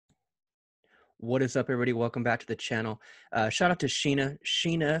What is up, everybody? Welcome back to the channel. Shout out to Sheena.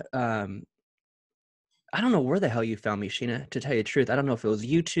 Sheena, I don't know where the hell you found me, Sheena, to tell you the truth. I don't know if it was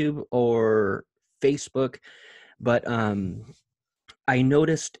YouTube or Facebook, but I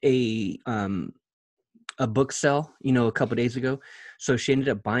noticed a book sale, a couple days ago. So she ended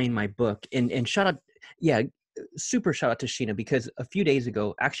up buying my book. And shout out, yeah, super shout out to Sheena because a few days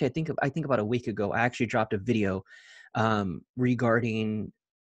ago, actually, I think about a week ago, I actually dropped a video regarding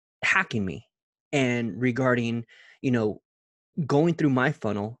hacking me and regarding, you know, going through my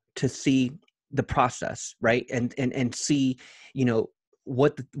funnel to see the process, right? And see, you know,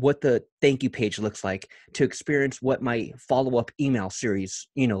 what the thank you page looks like, to experience what my follow-up email series,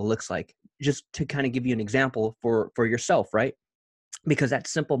 looks like, just to kind of give you an example for yourself, right? Because that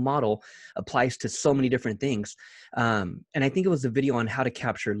simple model applies to so many different things. And I think it was a video on how to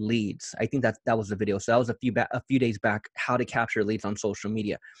capture leads. I think that was the video. So that was a few days back, how to capture leads on social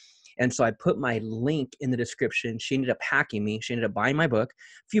media. And so I put my link in the description. She ended up hacking me. She ended up buying my book,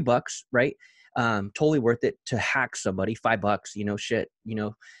 a few bucks, right? Totally worth it to hack somebody, $5, shit,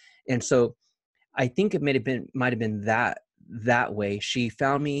 And so I think it might have been that way. She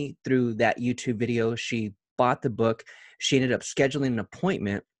found me through that YouTube video. She bought the book. She ended up scheduling an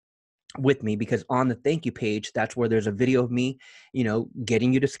appointment with me because on the thank you page, that's where there's a video of me,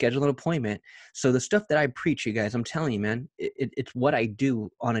 getting you to schedule an appointment. So the stuff that I preach, you guys, I'm telling you, man, it's what I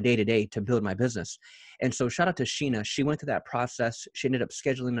do on a day-to-day to build my business. And so shout out to Sheena. She went through that process. She ended up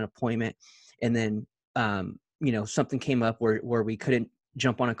scheduling an appointment, and then, something came up where we couldn't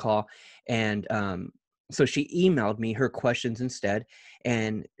jump on a call. And, so she emailed me her questions instead,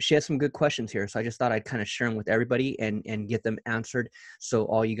 and she has some good questions here. So I just thought I'd kind of share them with everybody and get them answered, so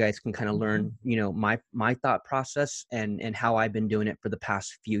all you guys can kind of learn, my thought process and how I've been doing it for the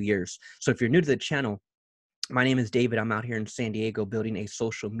past few years. So if you're new to the channel, my name is David. I'm out here in San Diego building a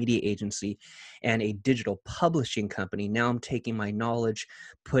social media agency and a digital publishing company. Now I'm taking my knowledge,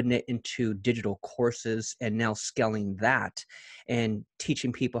 putting it into digital courses, and now scaling that and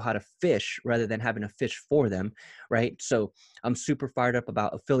teaching people how to fish rather than having to fish for them, right? So I'm super fired up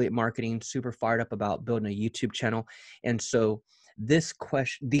about affiliate marketing, super fired up about building a YouTube channel. And so these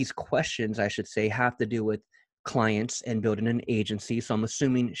questions, I should say, have to do with clients and building an agency. So I'm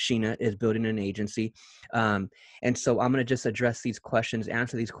assuming Sheena is building an agency. And so I'm going to just address these questions,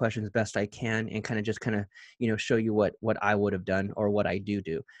 answer these questions best I can, and kind of, show you what I would have done or what I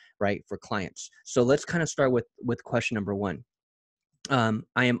do, right, for clients. So let's kind of start with question number one. I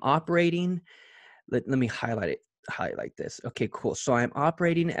am operating, let me highlight this. Okay, cool. So I'm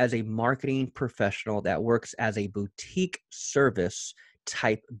operating as a marketing professional that works as a boutique service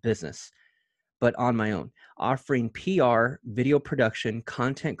type business, but on my own, offering PR, video production,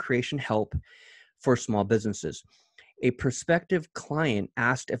 content creation help for small businesses. A prospective client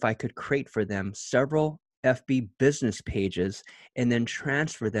asked if I could create for them several FB business pages and then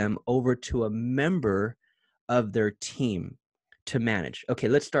transfer them over to a member of their team to manage. Okay,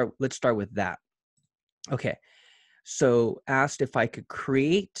 let's start with that. Okay. So asked if I could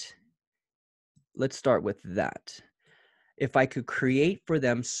create, let's start with that. If I could create for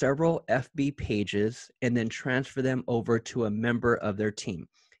them several FB pages and then transfer them over to a member of their team.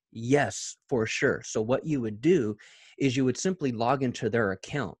 Yes, for sure. So what you would do is you would simply log into their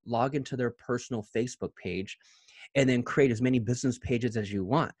account, log into their personal Facebook page, and then create as many business pages as you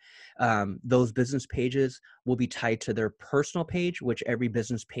want. Those business pages will be tied to their personal page, which every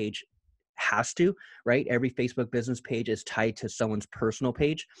business page has to, right? Every Facebook business page is tied to someone's personal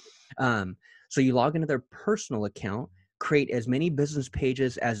page. So you log into their personal account, create as many business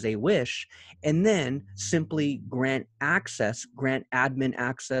pages as they wish, and then simply grant admin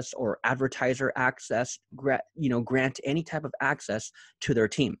access or advertiser access, grant any type of access to their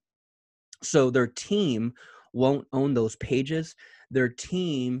team. So their team won't own those pages. Their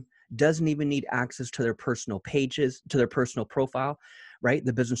team doesn't even need access to their personal pages, to their personal profile, right?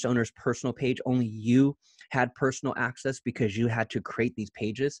 The business owner's personal page, only you had personal access because you had to create these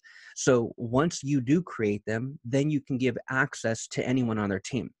pages. So once you do create them, then you can give access to anyone on their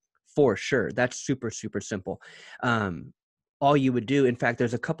team, for sure. That's super, super simple. All you would do, in fact,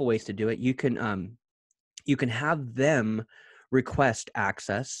 there's a couple ways to do it. You can have them request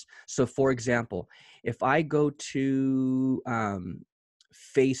access. So for example, if I go to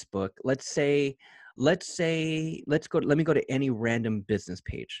Facebook, let me go to any random business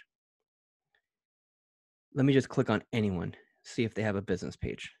page. Let me just click on anyone, see if they have a business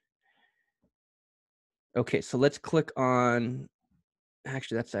page. Okay, so let's click on,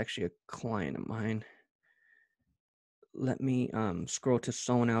 actually, that's actually a client of mine. Let me scroll to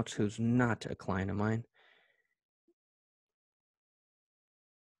someone else who's not a client of mine.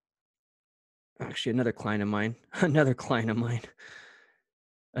 Actually, another client of mine, another client of mine,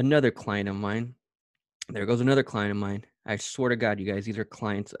 another client of mine. There goes another client of mine. I swear to God, you guys, these are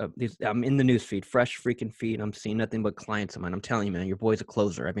clients of these. I'm in the news feed, fresh freaking feed. I'm seeing nothing but clients of mine. I'm telling you, man, your boy's a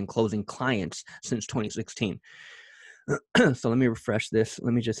closer. I've been closing clients since 2016. So let me refresh this.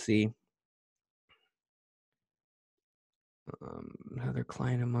 Let me just see. Another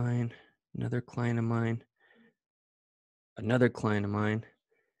client of mine, another client of mine, another client of mine.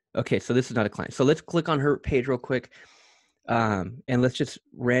 Okay, so this is not a client. So let's click on her page real quick. And let's just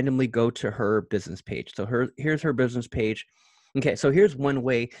randomly go to her business page. So here's her business page. Okay, so here's one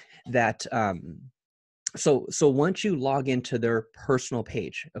way that so once you log into their personal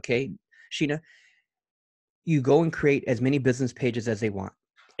page, okay, Sheena, you go and create as many business pages as they want.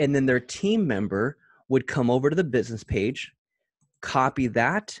 And then their team member would come over to the business page, copy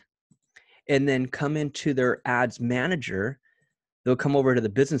that, and then come into their ads manager. They'll come over to the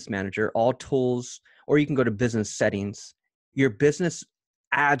business manager, all tools, or you can go to business settings. Your business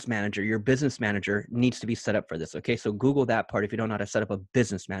ads manager, your business manager needs to be set up for this. Okay. So Google that part. If you don't know how to set up a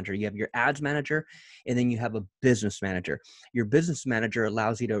business manager, you have your ads manager and then you have a business manager. Your business manager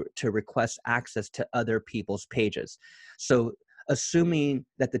allows you to request access to other people's pages. So assuming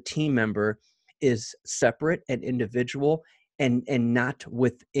that the team member is separate and individual and not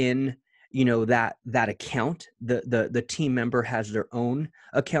within that account, the team member has their own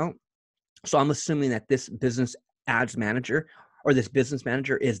account. So I'm assuming that this business ads manager or this business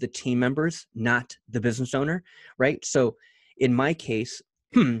manager is the team members, not the business owner, right? So in my case,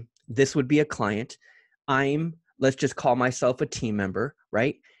 this would be a client. Let's just call myself a team member,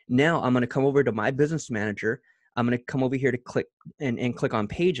 right? Now I'm going to come over to my business manager. I'm going to come over here to click and click on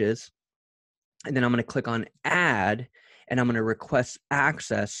pages. And then I'm going to click on add and I'm going to request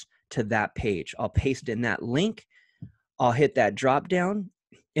access to that page. I'll paste in that link. I'll hit that drop down.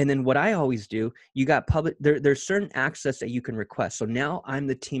 And then what I always do, you got public, there's certain access that you can request. So now I'm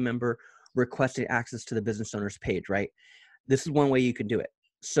the team member requesting access to the business owner's page, right? This is one way you can do it.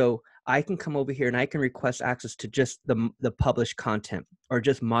 So I can come over here and I can request access to just the published content or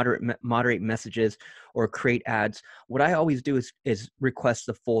just moderate messages or create ads. What I always do is request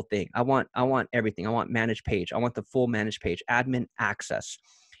the full thing. I want everything. I want manage page. I want the full manage page, admin access.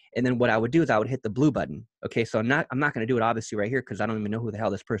 And then what I would do is I would hit the blue button. Okay. So I'm not going to do it obviously right here because I don't even know who the hell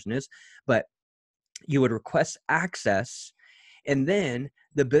this person is, but you would request access and then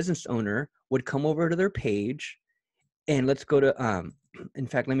the business owner would come over to their page and let's go to, in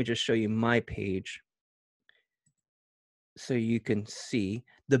fact, let me just show you my page so you can see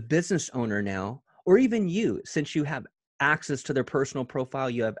the business owner now, or even you, since you have access to their personal profile,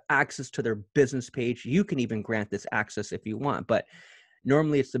 you have access to their business page. You can even grant this access if you want, but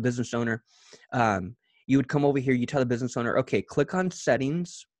normally it's the business owner. You would come over here, you tell the business owner, okay, click on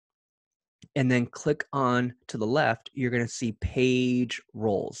settings and then click on to the left, you're going to see page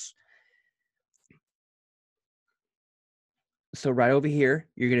roles. So right over here,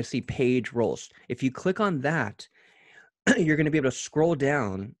 you're going to see page roles. If you click on that, you're going to be able to scroll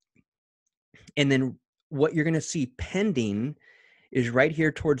down and then what you're going to see pending is right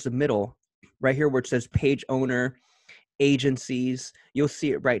here towards the middle, right here where it says page owner, agencies. You'll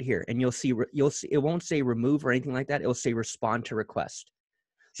see it right here and you'll see it won't say remove or anything like that. It'll say respond to request.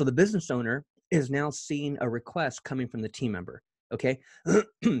 So the business owner is now seeing a request coming from the team member. Okay.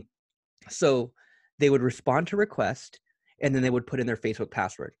 So they would respond to request and then they would put in their Facebook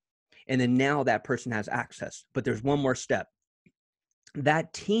password. And then now that person has access, but there's one more step.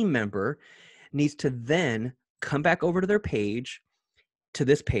 That team member needs to then come back over to their page, to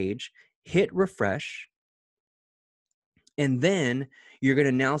this page, hit refresh. And then you're going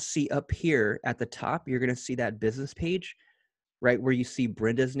to now see up here at the top, you're going to see that business page, right where you see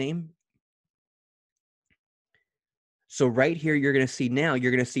Brenda's name. So right here, you're going to see now,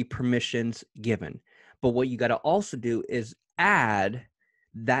 you're going to see permissions given. But what you got to also do is add,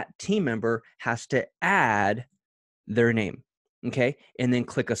 that team member has to add their name. Okay. And then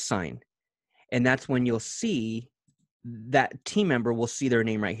click assign. And that's when you'll see that team member will see their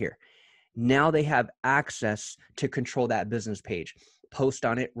name right here. Now they have access to control that business page, post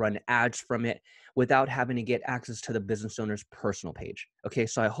on it, run ads from it without having to get access to the business owner's personal page. Okay.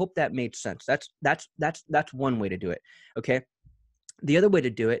 So I hope that made sense. That's one way to do it. Okay. The other way to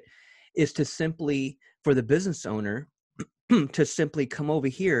do it is to simply, for the business owner, to simply come over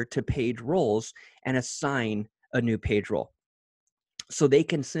here to page roles and assign a new page role. So they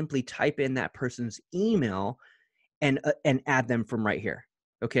can simply type in that person's email and add them from right here.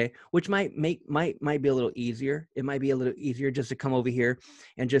 Okay. Which might be a little easier. It might be a little easier just to come over here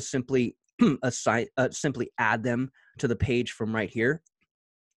and just simply simply add them to the page from right here.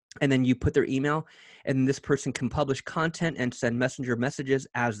 and then you put their email, and this person can publish content and send messenger messages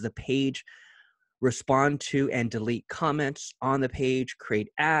as the page, respond to and delete comments on the page, create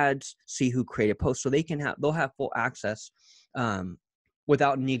ads, see who created posts. So they'll have full access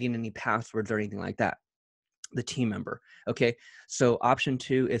without needing any passwords or anything like that. The team member. Okay. So option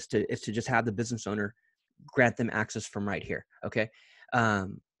 2 is to just have the business owner grant them access from right here. Okay.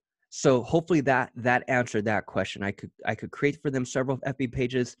 So hopefully that answered that question. I could create for them several FB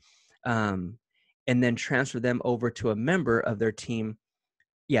pages, and then transfer them over to a member of their team.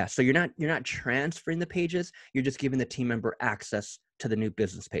 Yeah. So you're not transferring the pages. You're just giving the team member access to the new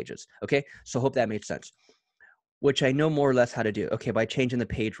business pages. Okay. So hope that made sense, which I know more or less how to do. Okay. By changing the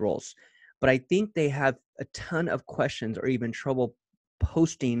page roles, but I think they have a ton of questions or even trouble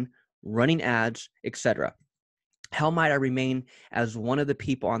posting, running ads, etc. How might I remain as one of the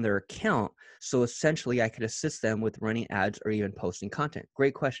people on their account? So essentially I could assist them with running ads or even posting content.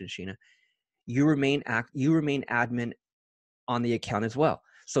 Great question, Sheena. You remain admin on the account as well.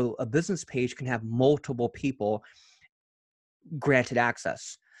 So a business page can have multiple people granted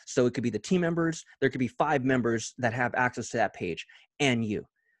access. So it could be the team members. There could be 5 members that have access to that page, and you.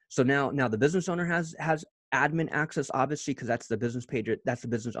 So now the business owner has admin access, obviously, because that's the business page. That's the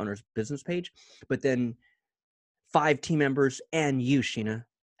business owner's business page. But then 5 team members and you, Sheena,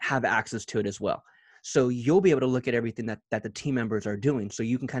 have access to it as well. So you'll be able to look at everything that the team members are doing. So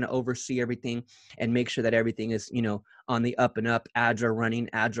you can kind of oversee everything and make sure that everything is, on the up and up. Ads are running,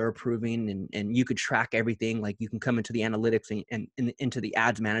 ads are approving, and you could track everything. Like you can come into the analytics and into the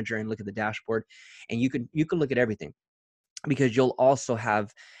ads manager and look at the dashboard, and you could look at everything, because you'll also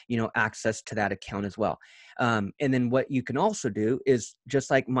have, access to that account as well. And then what you can also do is,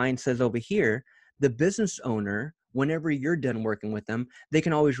 just like mine says over here, the business owner, whenever you're done working with them, they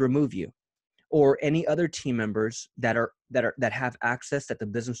can always remove you, or any other team members that have access that the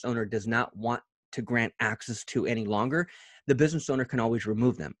business owner does not want to grant access to any longer. The business owner can always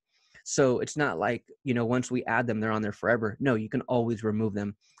remove them. So it's not like, once we add them, they're on there forever. No, you can always remove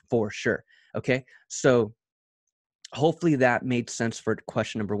them for sure. Okay. So hopefully that made sense for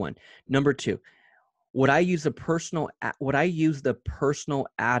question number 1. Number 2, would I use the personal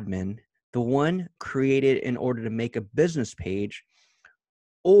admin, the one created in order to make a business page,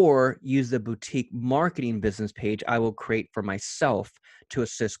 or use the boutique marketing business page I will create for myself to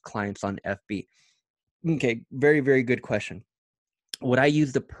assist clients on FB? Okay, very, very good question. Would I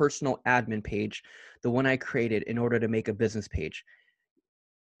use the personal admin page, the one I created, in order to make a business page?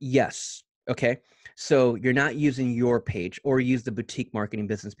 Yes. Okay. So you're not using your page, or use the boutique marketing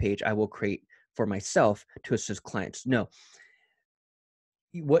business page I will create for myself to assist clients. No.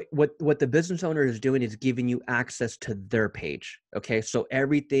 What the business owner is doing is giving you access to their page. Okay. So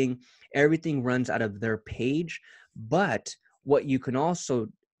everything runs out of their page. But what you can also,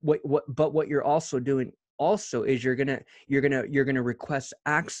 what you're also doing also is you're gonna request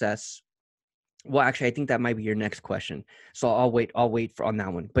access. Well, actually, I think that might be your next question. So I'll wait for on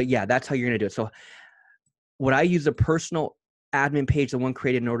that one. But yeah, that's how you're gonna do it. So would I use a personal admin page, the one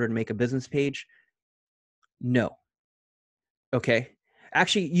created in order to make a business page? No. Okay.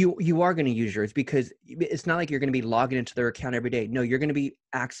 Actually, you are going to use yours, because it's not like you're going to be logging into their account every day. No, you're going to be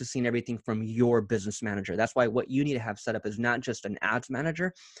accessing everything from your business manager. That's why what you need to have set up is not just an ads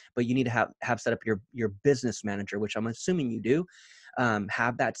manager, but you need to have set up your business manager, which I'm assuming you do.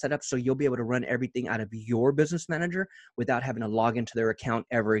 Have that set up, so you'll be able to run everything out of your business manager without having to log into their account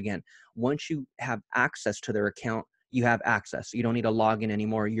ever again. Once you have access to their account, you have access. You don't need to log in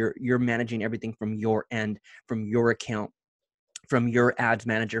anymore. You're managing everything from your end, from your account, from your ads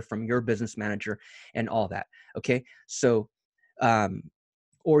manager, from your business manager, and all that. Okay. So,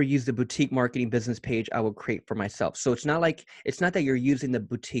 or use the boutique marketing business page I will create for myself. So it's not that you're using the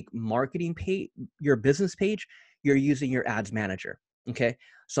boutique marketing page, your business page, you're using your ads manager. Okay.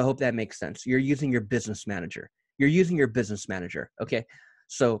 So I hope that makes sense. You're using your business manager. Okay.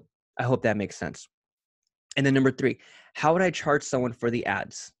 So I hope that makes sense. And then number 3, how would I charge someone for the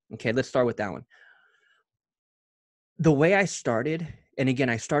ads? Okay. Let's start with that one. The way I started, and again,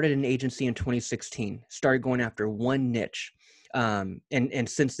 I started an agency in 2016, started going after one niche. And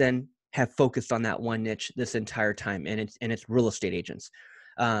since then have focused on that one niche this entire time. And it's real estate agents,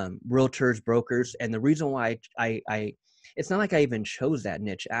 realtors, brokers. And the reason why I it's not like I even chose that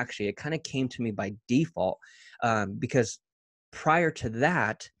niche. Actually, it kind of came to me by default, because prior to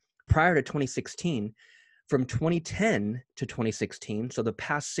 2016, from 2010 to 2016, so the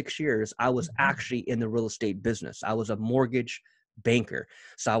past 6 years, I was actually in the real estate business. I was a mortgage banker.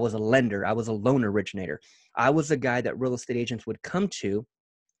 So I was a lender. I was a loan originator. I was a guy that real estate agents would come to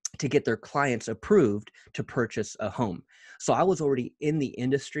to get their clients approved to purchase a home. So I was already in the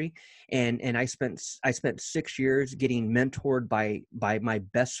industry, and I spent 6 years getting mentored by my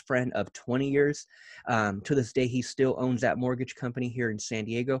best friend of 20 years. To this day, he still owns that mortgage company here in San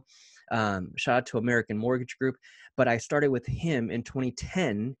Diego. Shout out to American Mortgage Group. But I started with him in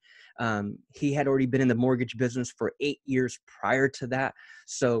 2010. He had already been in the mortgage business for 8 years prior to that.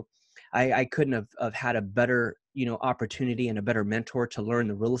 So I couldn't have had a better, opportunity and a better mentor to learn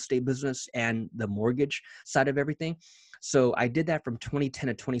the real estate business and the mortgage side of everything. So I did that from 2010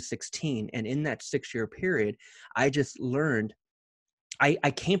 to 2016. And in that 6 year period, I just learned.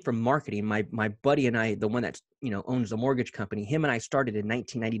 I came from marketing. My buddy and I, the one that owns the mortgage company, him and I started in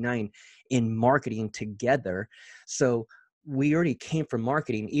 1999 in marketing together. So we already came from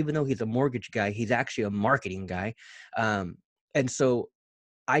marketing. Even though he's a mortgage guy, he's actually a marketing guy. And so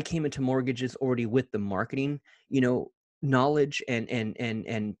I came into mortgages already with the marketing, knowledge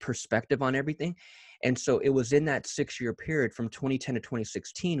and perspective on everything. And so it was in that 6 year period from 2010 to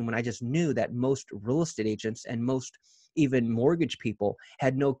 2016 when I just knew that most real estate agents and most even mortgage people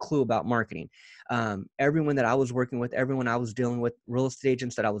had no clue about marketing. Everyone that I was working with, everyone I was dealing with, real estate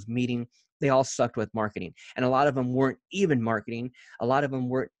agents that I was meeting, they all sucked with marketing. And a lot of them weren't even marketing. A lot of them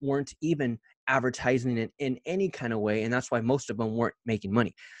weren't even advertising in any kind of way. And that's why most of them weren't making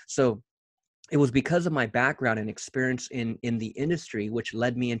money. So it was because of my background and experience in the industry, which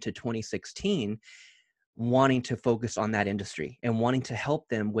led me into 2016, wanting to focus on that industry and wanting to help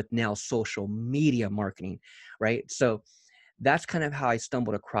them with now social media marketing, right? So that's kind of how I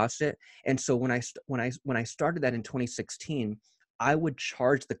stumbled across it. And so when I started that in 2016, I would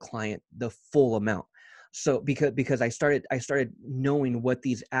charge the client the full amount. So because I started knowing what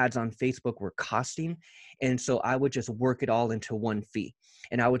these ads on Facebook were costing, and so I would just work it all into one fee.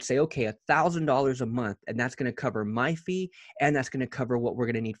 And I would say, okay, $1,000 a month, and that's going to cover my fee, and that's going to cover what we're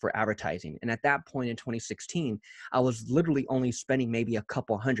going to need for advertising. And at that point in 2016, I was literally only spending maybe a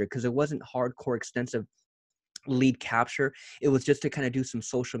couple hundred because it wasn't hardcore extensive lead capture. It was just to kind of do some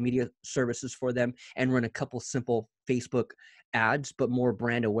social media services for them and run a couple simple Facebook ads, but more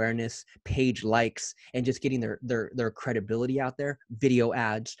brand awareness, page likes, and just getting their credibility out there, video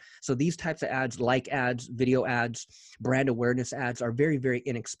ads. So these types of ads, like ads, video ads, brand awareness ads, are very, very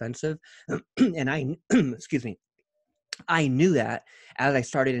inexpensive. And I, excuse me, I knew that as I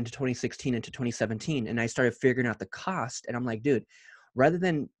started into 2016 into 2017, and I started figuring out the cost. And I'm like, dude, rather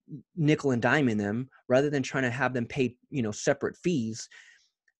than nickel and diming them, rather than trying to have them pay, separate fees,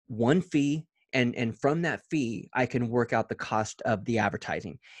 one fee, and from that fee, I can work out the cost of the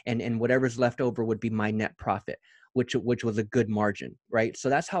advertising, and whatever's left over would be my net profit, which was a good margin, right? So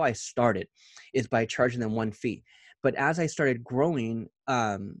that's how I started, is by charging them one fee. But as I started growing,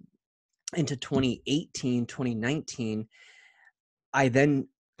 into 2018, 2019, I then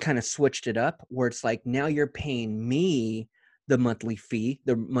kind of switched it up where it's like, now you're paying me the monthly fee,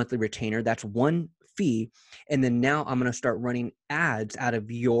 the monthly retainer. That's one fee. And then now I'm going to start running ads out of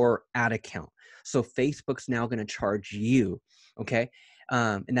your ad account. So Facebook's now going to charge you. Okay.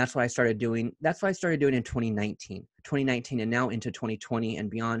 And that's what I started doing. That's what I started doing in 2019, and now into 2020 and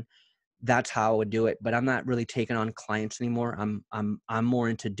beyond. That's how I would do it. But I'm not really taking on clients anymore. I'm more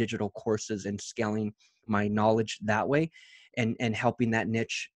into digital courses and scaling my knowledge that way, and helping that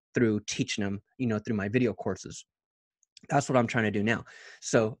niche through teaching them, through my video courses. That's what I'm trying to do now.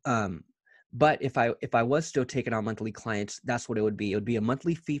 So, but if I was still taking on monthly clients, that's what it would be. It would be a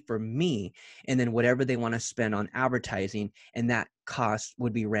monthly fee for me, and then whatever they want to spend on advertising, and that cost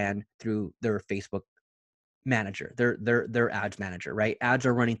would be ran through their Facebook manager, their ads manager, right? Ads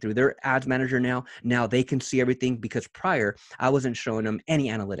are running through their ads manager now. Now they can see everything, because prior I wasn't showing them any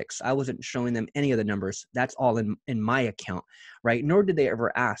analytics. I wasn't showing them any of the numbers. That's all in my account, right? Nor did they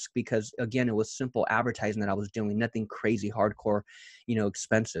ever ask, because again, it was simple advertising that I was doing, nothing crazy, hardcore,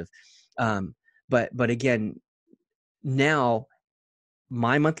 expensive. But again, now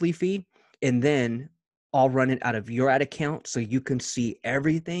my monthly fee, and then I'll run it out of your ad account so you can see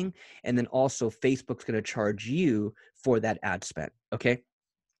everything. And then also Facebook's going to charge you for that ad spend. Okay.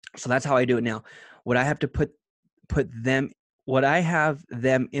 So that's how I do it now. Would I have to would I have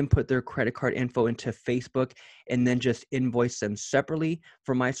them input their credit card info into Facebook and then just invoice them separately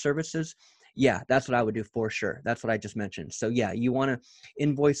for my services? Yeah, that's what I would do for sure. That's what I just mentioned. So yeah, you want to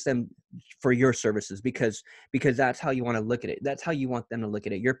invoice them for your services, because that's how you want to look at it. That's how you want them to look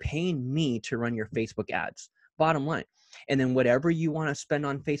at it. You're paying me to run your Facebook ads, bottom line. And then whatever you want to spend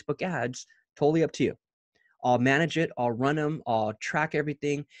on Facebook ads, totally up to you. I'll manage it. I'll run them. I'll track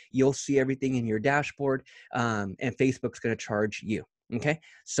everything. You'll see everything in your dashboard, and Facebook's going to charge you. Okay.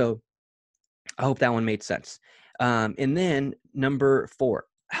 So I hope that one made sense. And then number 4,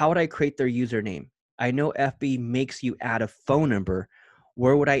 how would I create their username? I know FB makes you add a phone number.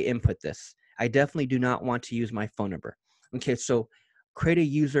 Where would I input this? I definitely do not want to use my phone number. Okay, so create a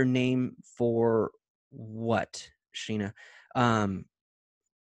username for what, Sheena?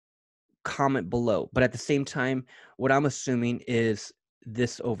 Comment below. But at the same time, what I'm assuming is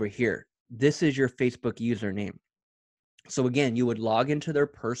this over here. This is your Facebook username. So again, you would log into their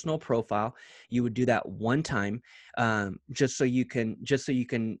personal profile. You would do that one time, just so you can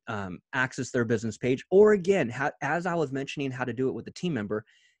access their business page. Or again, as I was mentioning, how to do it with the team member,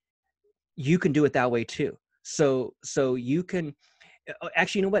 you can do it that way too. So you can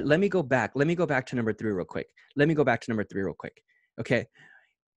actually, you know what? Let me go back. Let me go back to number 3 real quick. Okay.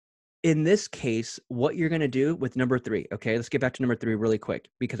 In this case, what you're going to do with number 3. Okay, let's get back to number 3 really quick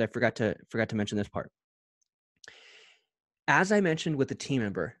because I forgot to mention this part. As I mentioned with the team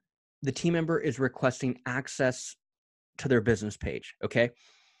member is requesting access to their business page. Okay.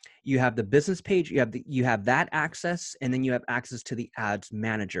 You have the business page, you have that access, and then you have access to the ads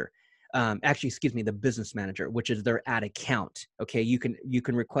manager. The business manager, which is their ad account. Okay. You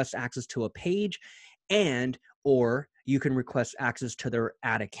can request access to a page or you can request access to their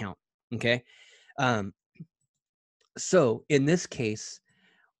ad account. Okay. So in this case,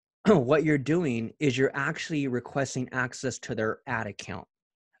 what you're doing is you're actually requesting access to their ad account.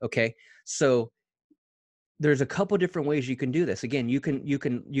 Okay. So there's a couple different ways you can do this. Again, you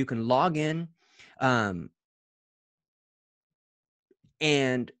can log in,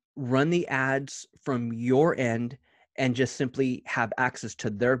 and run the ads from your end and just simply have access to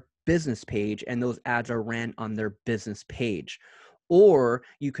their business page, and those ads are ran on their business page. Or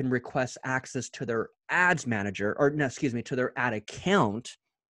you can request access to their ads manager, to their ad account.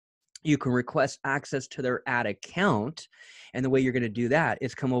 You can request access to their ad account. And the way you're going to do that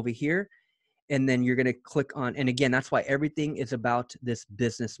is come over here, and then you're going to click on, and again, that's why everything is about this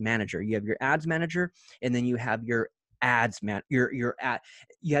business manager. You have your ads manager, and then you have your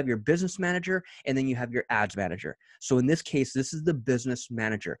you have your business manager, and then you have your ads manager. So in this case, this is the business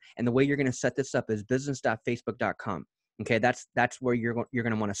manager. And the way you're going to set this up is business.facebook.com. Okay. That's where you're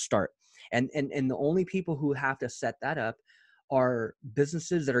going to want to start. And the only people who have to set that up are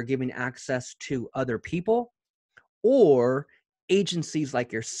businesses that are giving access to other people, or agencies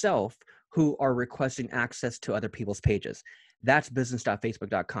like yourself who are requesting access to other people's pages. That's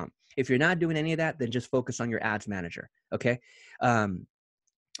business.facebook.com. If you're not doing any of that, then just focus on your ads manager. Okay.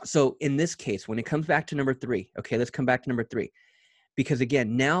 So in this case, when it comes back to number 3, okay, let's come back to number 3, because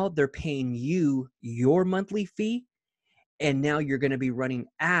again, now they're paying you your monthly fee, and now you're going to be running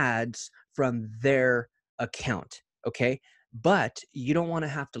ads from their account. Okay. But you don't want to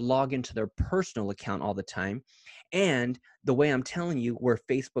have to log into their personal account all the time. And the way I'm telling you, where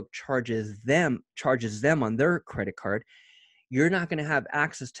Facebook charges them on their credit card, you're not going to have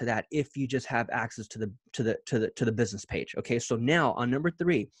access to that if you just have access to the business page. Okay. So now on number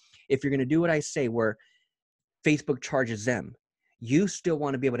 3, if you're going to do what I say, where Facebook charges them, you still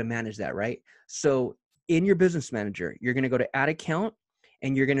want to be able to manage that, right? So in your business manager, you're going to go to add account,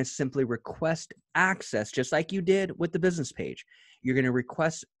 and you're going to simply request access, just like you did with the business page. You're going to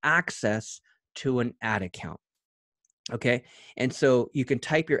request access to an ad account. Okay. And so you can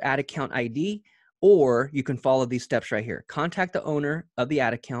type your ad account ID, or you can follow these steps right here. Contact the owner of the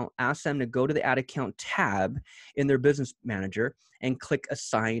ad account, ask them to go to the ad account tab in their business manager and click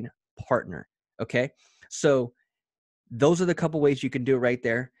assign partner. Okay. So those are the couple ways you can do it right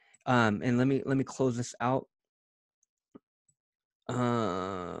there. And let me close this out.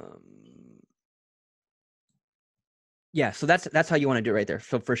 Yeah, so that's how you want to do it right there.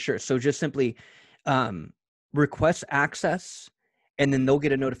 So for sure. So just simply request access, and then they'll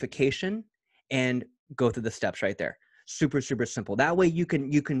get a notification and go through the steps right there. Super, super simple. That way you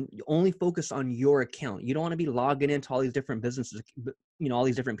can only focus on your account. You don't want to be logging into all these different businesses, all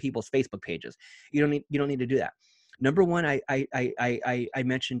these different people's Facebook pages. You don't need to do that. Number 1, I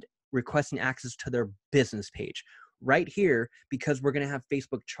mentioned requesting access to their business page. Right here, because we're going to have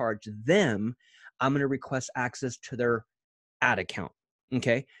Facebook charge them, I'm going to request access to their ad account.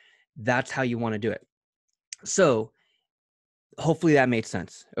 Okay. That's how you want to do it. So hopefully that made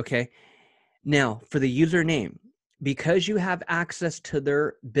sense. Okay. Now for the username, because you have access to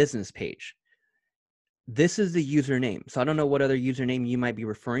their business page, this is the username. So I don't know what other username you might be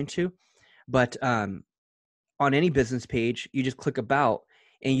referring to, but on any business page, you just click about,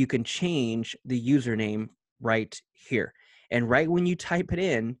 and you can change the username right here. And right when you type it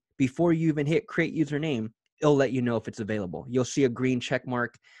in, before you even hit create username, it'll let you know if it's available. You'll see a green check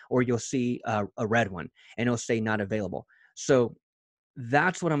mark, or you'll see a red one, and it'll say not available. So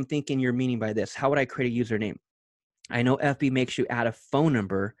that's what I'm thinking you're meaning by this. How would I create a username? I know FB makes you add a phone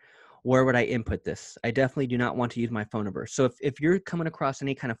number. Where would I input this? I definitely do not want to use my phone number. So if you're coming across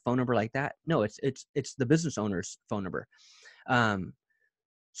any kind of phone number like that, no, it's the business owner's phone number.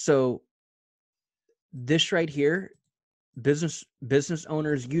 So this right here, business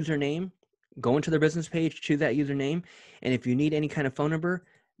owner's username, go into their business page, choose that username, and if you need any kind of phone number,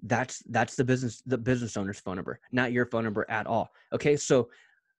 that's the business owner's phone number, not your phone number at all. Okay, so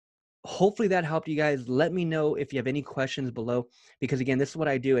hopefully that helped you guys. Let me know if you have any questions below, because again, this is what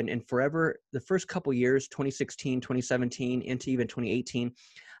I do. And forever, the first couple years, 2016, 2017, into even 2018,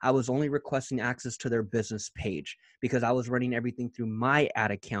 I was only requesting access to their business page because I was running everything through my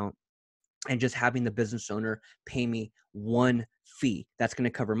ad account and just having the business owner pay me one fee. That's going to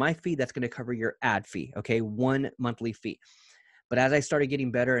cover my fee. That's going to cover your ad fee. Okay. One monthly fee. But as I started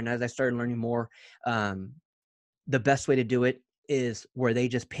getting better and as I started learning more, the best way to do it is where they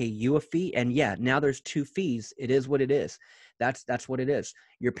just pay you a fee. And yeah, now there's two fees. It is what it is. That's what it is.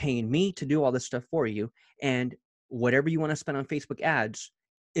 You're paying me to do all this stuff for you. And whatever you want to spend on Facebook ads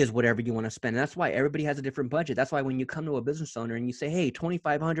is whatever you want to spend. And that's why everybody has a different budget. That's why when you come to a business owner and you say, hey,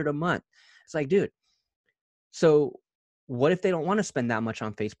 $2,500 a month, it's like, dude, so what if they don't want to spend that much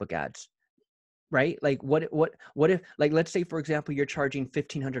on Facebook ads? Right? Like what if, like, let's say for example, you're charging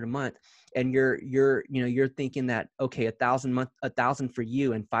 1,500 a month and you're thinking that, okay, 1,000 for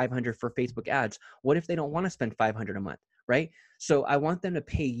you and 500 for Facebook ads. What if they don't want to spend 500 a month? Right? So I want them to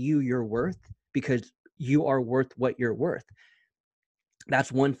pay you your worth because you are worth what you're worth.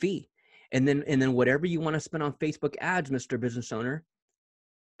 That's one fee. And then whatever you want to spend on Facebook ads, Mr. Business Owner,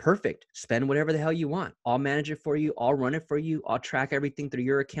 perfect. Spend whatever the hell you want. I'll manage it for you. I'll run it for you. I'll track everything through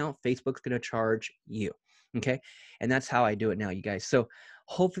your account. Facebook's going to charge you. Okay. And that's how I do it now, you guys. So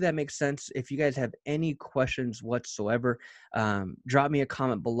hopefully that makes sense. If you guys have any questions whatsoever, drop me a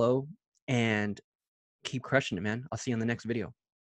comment below and keep crushing it, man. I'll see you on the next video.